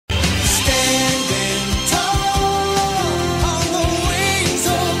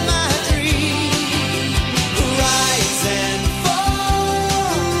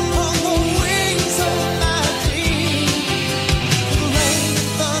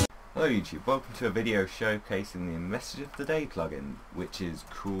Hello YouTube, welcome to a video showcasing the Message of the Day plugin, which is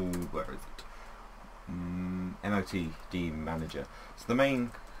called, where is it? MOTD Manager. So the main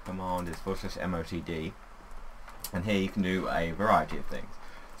command is /MOTD, and here you can do a variety of things.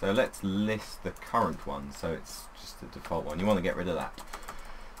 So let's list the current one, so it's just the default one. You want to get rid of that.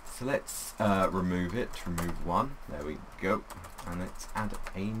 So let's remove it, remove one, there we go, and let's add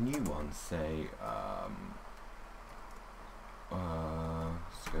a new one, say,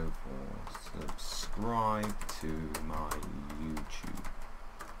 let's go for subscribe to my YouTube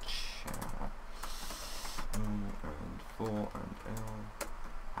channel. And 4 and L.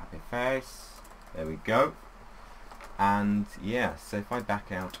 Happy face. There we go. And yeah, so if I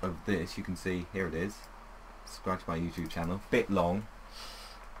back out of this, you can see here it is. Subscribe to my YouTube channel. Bit long,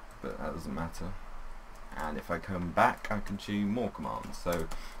 but that doesn't matter. And if I come back, I can choose more commands. So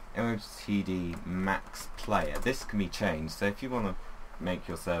MOTD max player. This can be changed. So if you want to make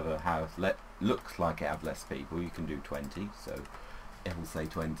your server have looks like it have less people, you can do 20. So it will say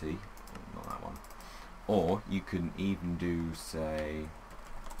 20, not that one. Or you can even do, say,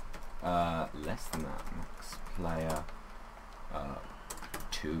 less than that. Max player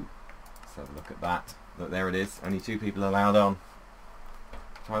 2. Let's have a look at that. Look, there it is. Only 2 people allowed on.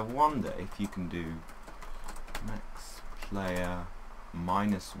 So I wonder if you can do max player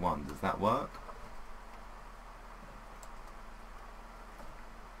 -1. Does that work?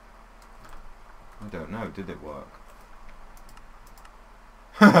 I don't know. Did it work?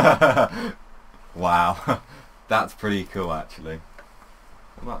 Wow, that's pretty cool actually.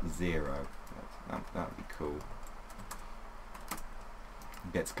 What about 0? That would be cool.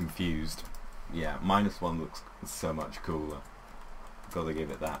 Gets confused. Yeah, -1 looks so much cooler. Gotta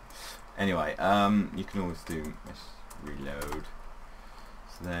give it that. Anyway, you can always do reload.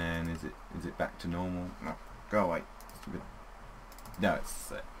 So then, is it back to normal? No, go away. No,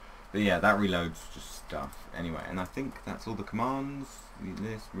 it's but yeah, that reloads just stuff. Anyway, and I think that's all the commands.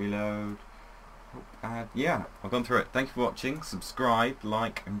 This reload. Yeah, I've gone through it. Thank you for watching. Subscribe,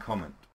 like, and comment.